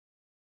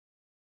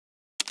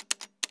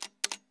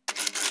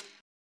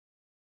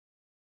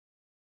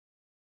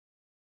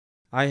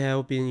I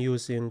have been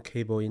using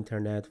cable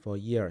internet for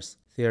years.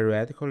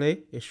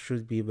 Theoretically, it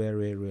should be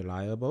very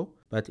reliable,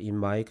 but in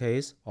my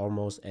case,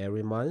 almost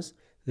every month,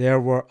 there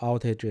were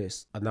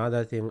outages.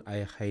 Another thing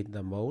I hate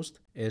the most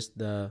is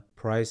the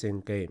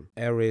pricing game.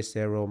 Every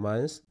several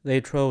months,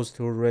 they chose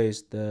to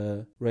raise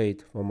the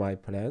rate for my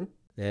plan.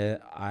 Then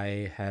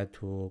I had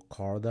to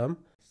call them,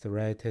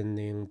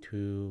 threatening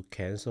to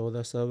cancel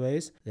the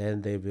service.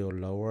 Then they will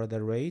lower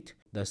the rate.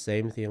 The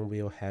same thing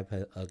will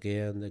happen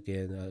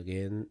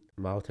again,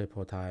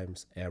 multiple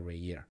times every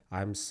year.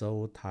 I'm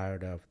so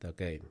tired of the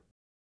game.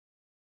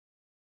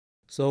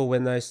 So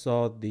when I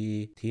saw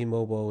the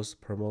T-Mobile's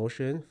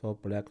promotion for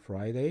Black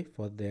Friday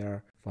for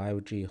their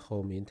 5G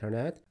home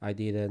internet, I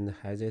didn't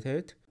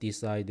hesitate,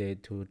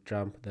 decided to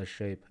jump the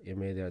ship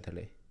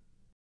immediately.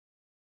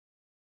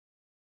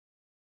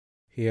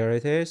 Here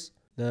it is,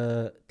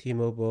 the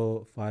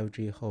T-Mobile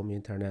 5G home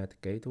internet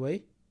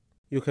gateway.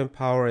 You can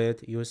power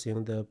it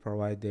using the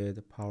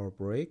provided power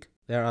brick.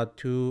 There are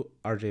two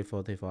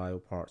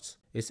RJ45 ports.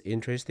 It's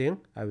interesting.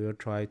 I will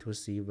try to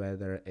see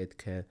whether it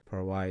can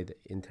provide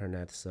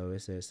internet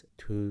services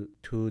to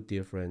two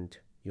different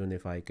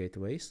unified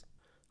gateways.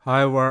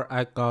 However,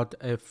 I got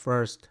a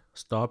first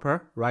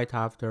stopper right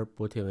after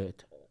booting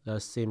it, the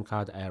SIM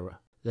card error.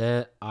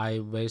 Then I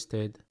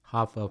wasted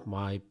half of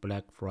my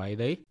Black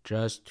Friday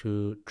just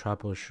to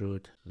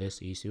troubleshoot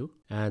this issue,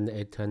 and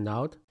it turned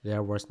out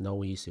there was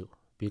no issue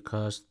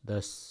because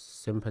the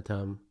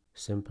symptom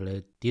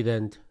simply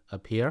didn't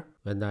appear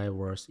when I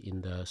was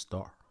in the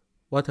store.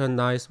 What a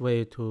nice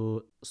way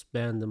to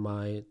spend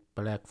my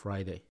Black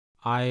Friday.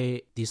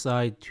 I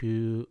decide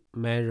to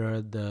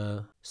measure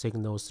the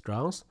signal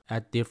strengths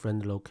at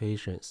different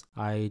locations.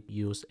 I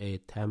use a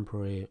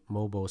temporary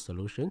mobile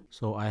solution.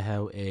 So I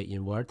have an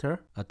inverter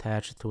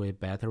attached to a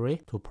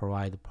battery to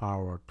provide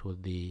power to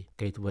the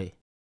gateway.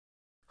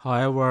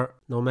 However,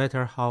 no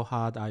matter how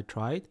hard I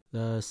tried,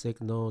 the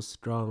signal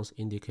strength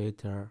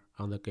indicator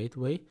on the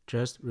gateway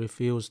just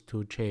refused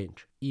to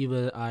change.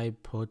 Even I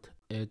put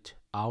it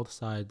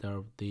outside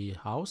of the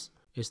house,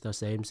 it's the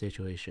same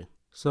situation.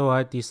 So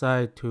I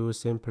decided to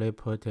simply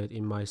put it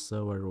in my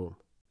server room.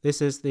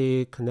 This is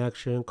the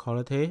connection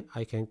quality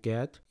I can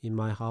get in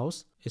my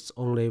house. It's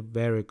only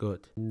very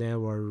good,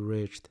 never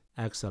reached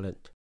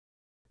excellent.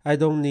 I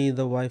don't need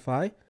the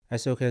Wi-Fi.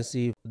 As you can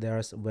see,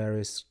 there's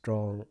very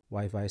strong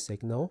Wi-Fi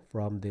signal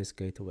from this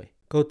gateway.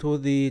 Go to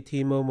the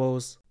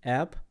T-Mobile's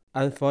app.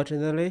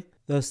 Unfortunately,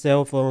 the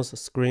cell phone's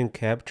screen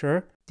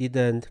capture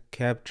didn't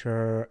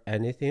capture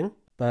anything,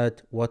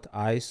 but what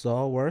I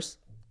saw was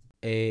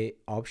an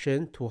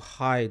option to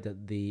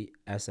hide the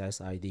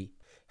SSID.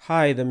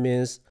 Hide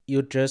means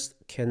you just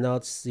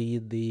cannot see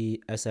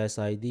the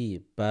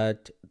SSID,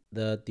 but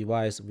the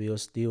device will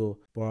still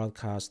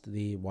broadcast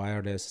the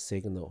wireless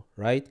signal,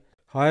 right?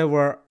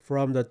 However,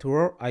 from the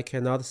tour, I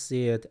cannot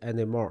see it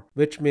anymore,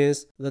 which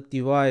means the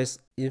device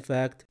in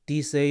fact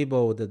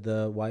disabled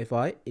the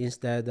Wi-Fi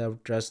instead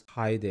of just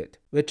hide it,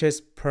 which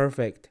is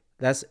perfect.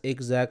 That's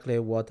exactly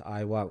what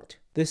I want.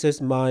 This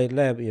is my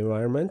lab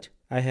environment.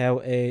 I have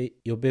a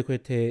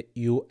Ubiquiti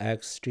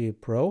UXG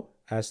Pro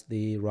as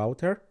the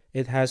router.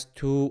 It has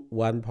two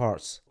WAN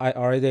ports. I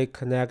already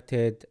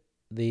connected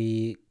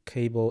the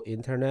cable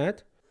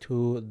internet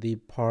to the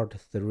port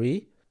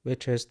 3,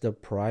 which is the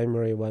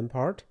primary WAN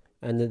port,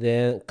 and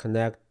then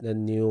connect the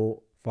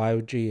new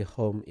 5G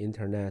home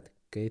internet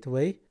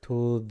gateway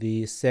to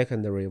the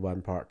secondary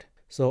WAN port.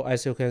 So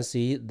as you can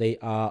see, they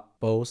are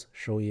both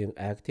showing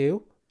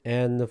active.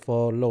 And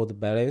for load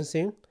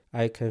balancing,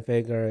 I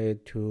configure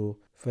it to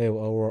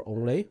failover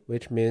only,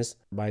 which means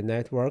my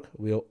network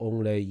will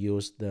only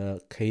use the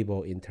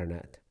cable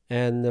internet.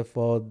 And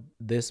for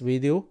this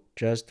video,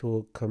 just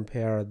to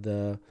compare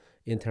the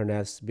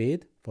internet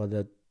speed for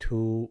the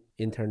two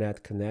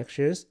internet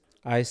connections,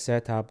 I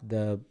set up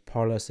the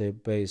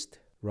policy-based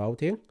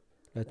routing.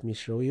 Let me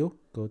show you.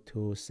 Go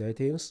to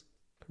settings,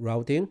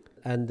 routing.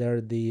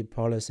 Under the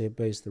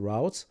policy-based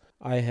routes,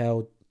 I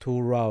have two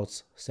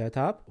routes set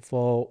up.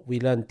 For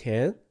VLAN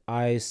 10,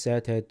 I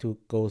set it to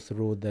go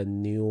through the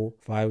new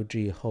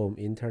 5G home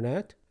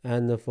internet.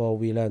 And for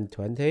VLAN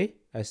 20,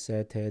 I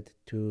set it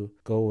to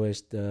go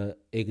with the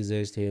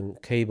existing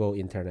cable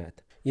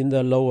internet. In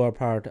the lower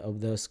part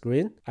of the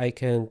screen, I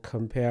can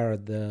compare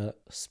the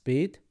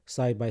speed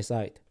side by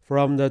side.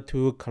 From the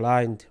two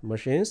client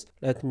machines,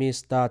 let me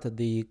start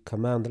the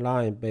command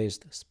line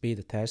based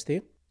speed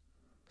testing.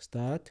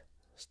 Start.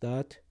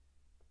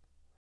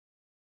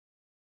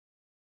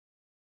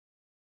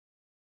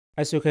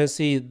 As you can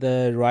see,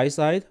 the right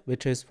side,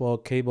 which is for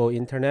cable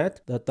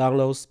internet, the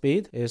download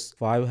speed is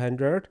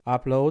 500,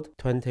 upload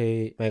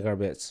 20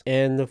 megabits.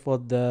 And for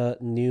the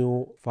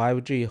new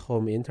 5G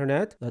home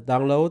internet, the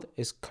download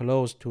is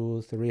close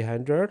to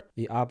 300,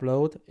 the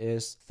upload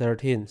is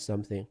 13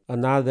 something.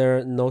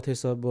 Another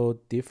noticeable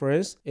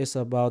difference is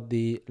about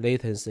the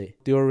latency.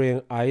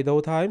 During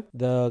idle time,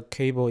 the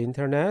cable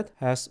internet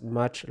has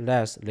much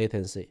less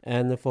latency.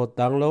 And for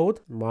download,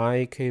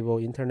 my cable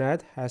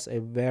internet has a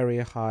very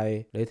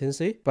high latency.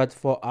 latency, but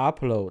for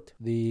upload,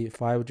 the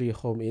 5G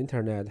home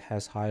internet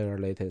has higher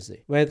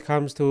latency. When it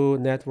comes to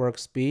network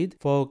speed,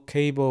 for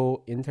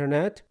cable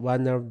internet,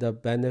 one of the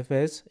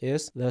benefits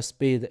is the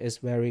speed is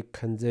very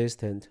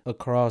consistent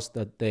across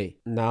the day.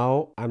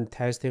 Now I'm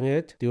testing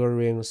it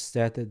during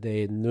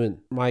Saturday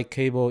noon. My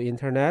cable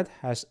internet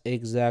has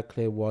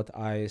exactly what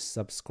I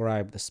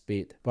subscribed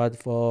speed, but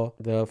for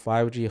the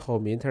 5G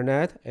home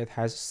internet, it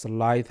has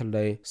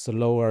slightly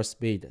slower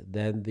speed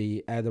than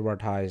the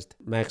advertised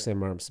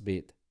maximum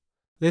speed.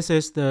 This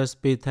is the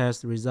speed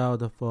test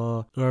result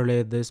for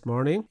early this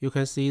morning. You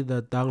can see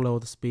the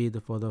download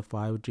speed for the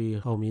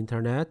 5G home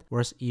internet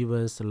was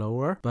even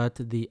slower,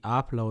 but the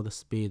upload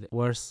speed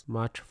was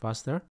much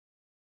faster.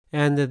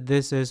 And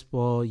this is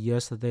for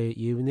yesterday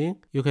evening.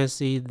 You can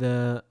see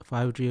the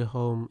 5G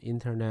home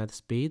internet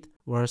speed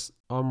was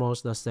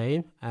almost the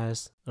same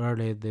as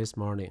early this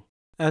morning.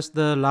 As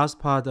the last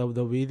part of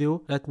the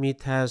video, let me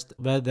test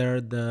whether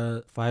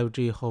the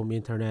 5G home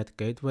internet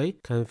gateway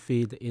can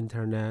feed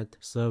internet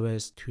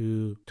service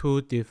to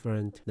two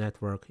different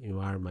network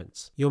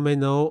environments. You may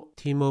know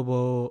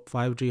T-Mobile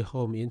 5G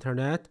home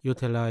internet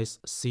utilizes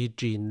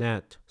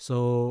CGNet.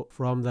 So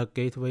from the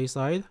gateway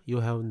side,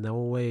 you have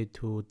no way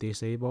to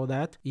disable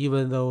that.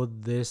 Even though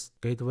this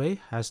gateway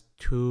has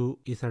two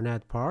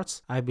Ethernet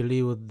ports, I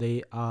believe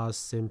they are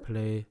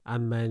simply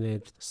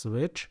unmanaged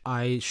switch.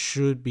 I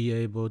should be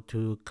able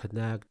to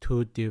connect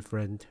two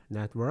different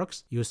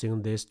networks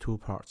using these two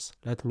ports.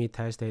 Let me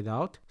test it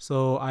out.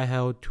 So I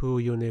have two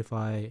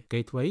UniFi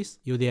gateways,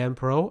 UDM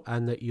Pro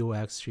and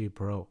UXG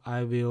Pro.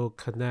 I will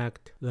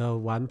connect the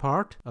one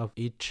part of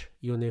each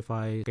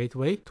UniFi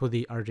gateway to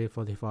the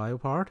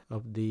RJ45 part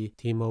of the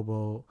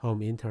T-Mobile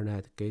home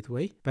internet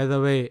gateway. By the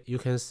way, you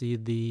can see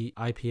the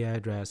IP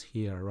address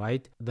here,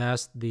 right?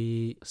 That's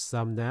the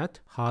subnet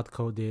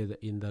hard-coded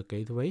in the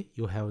gateway.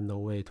 You have no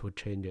way to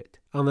change it.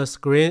 On the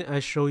screen, I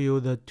show you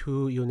the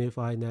two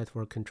UniFi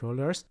network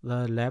controllers.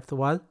 The left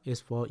one is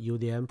for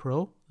UDM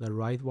Pro, the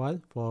right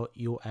one for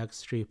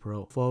UXG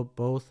Pro. For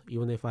both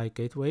UniFi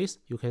gateways,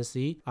 you can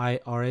see I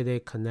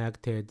already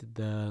connected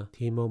the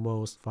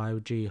T-Mobile's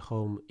 5G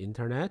home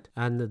internet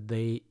and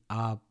they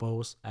are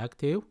both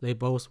active. They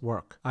both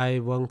work. I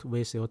won't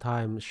waste your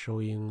time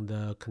showing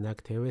the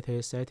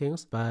connectivity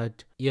settings,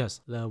 but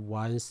yes, the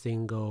one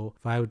single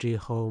 5G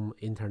home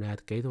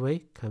internet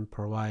gateway can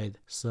provide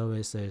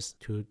services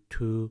to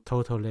two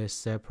totally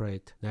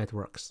separate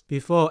networks.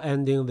 Before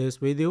ending this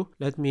video,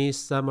 let me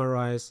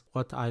summarize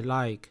what I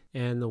like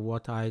and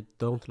what I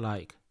don't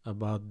like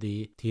about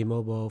the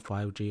T-Mobile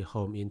 5G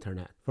home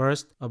internet.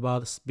 First,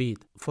 about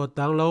speed. For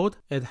download,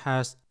 it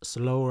has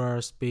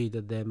slower speed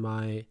than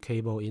my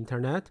cable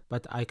internet,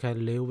 but I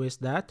can live with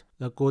that.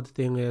 The good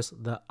thing is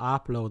the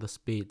upload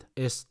speed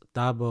is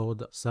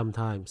doubled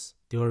sometimes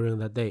during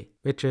the day,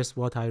 which is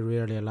what I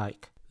really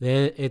like.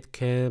 Then it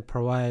can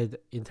provide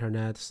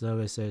internet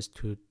services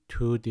to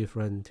two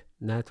different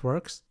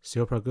networks,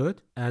 super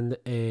good. And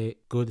a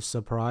good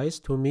surprise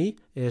to me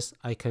is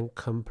I can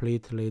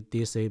completely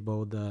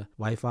disable the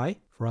Wi-Fi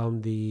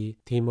from the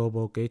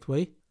T-Mobile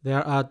gateway.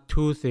 There are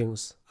two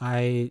things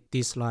I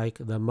dislike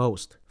the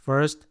most.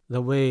 First,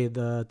 the way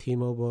the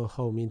T-Mobile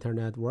home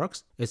internet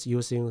works is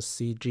using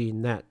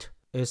CGNet.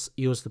 It's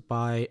used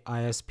by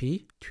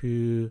ISP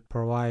to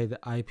provide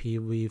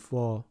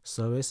IPv4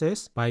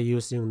 services by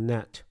using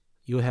NET.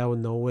 You have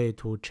no way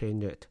to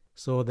change it.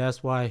 So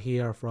that's why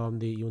here from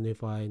the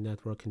UniFi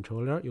network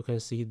controller, you can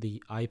see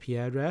the IP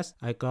address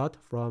I got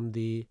from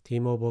the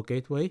T-Mobile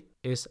gateway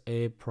is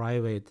a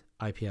private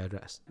IP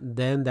address.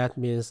 Then that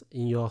means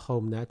in your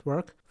home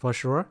network, for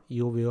sure,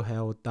 you will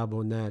have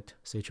double net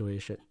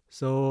situation.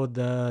 So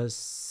the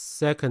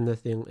second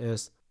thing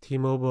is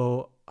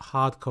T-Mobile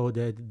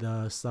hard-coded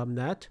the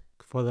subnet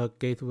for the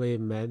gateway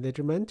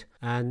management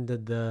and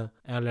the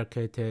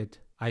allocated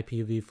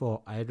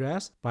IPv4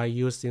 address by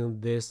using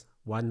this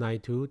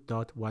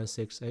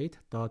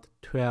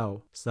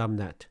 192.168.12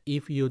 subnet.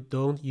 If you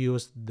don't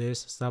use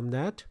this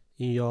subnet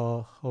in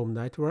your home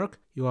network,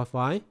 you are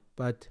fine.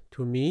 But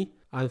to me,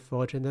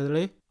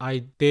 unfortunately, I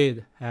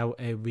did have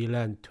a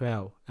VLAN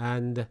 12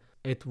 and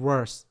it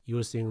was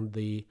using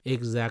the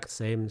exact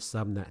same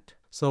subnet.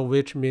 So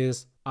which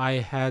means I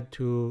had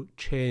to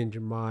change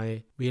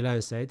my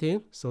VLAN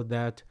setting so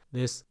that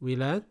this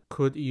VLAN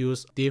could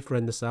use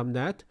different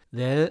subnet.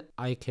 Then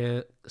I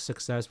can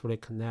successfully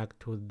connect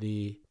to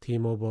the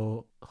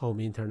T-Mobile home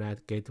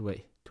internet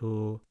gateway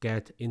to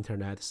get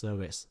internet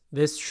service.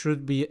 This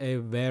should be a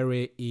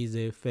very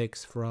easy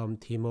fix from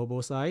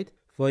T-Mobile side.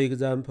 For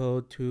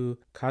example, to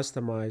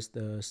customize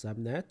the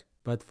subnet,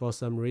 but for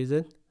some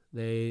reason,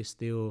 they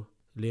still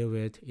leave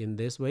it in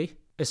this way.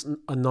 It's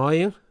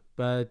annoying,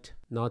 but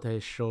not a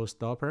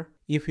showstopper.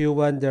 If you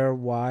wonder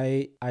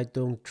why I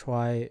don't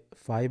try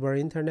fiber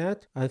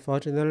internet,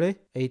 unfortunately,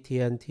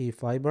 AT&T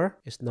fiber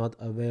is not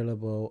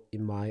available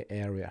in my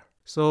area.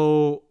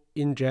 So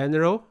in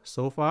general,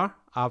 so far,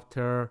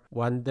 after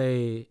 1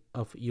 day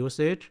of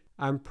usage,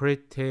 I'm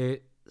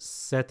pretty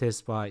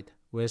satisfied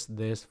with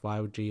this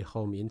 5G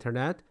home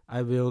internet.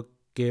 I will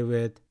give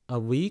it a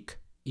week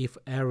if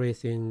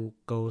everything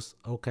goes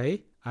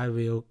okay, I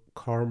will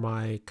call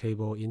my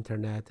cable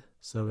internet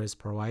service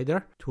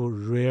provider to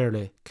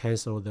really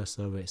cancel the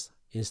service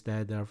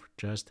instead of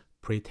just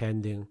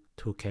pretending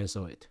to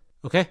cancel it.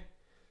 Okay,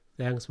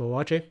 thanks for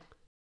watching.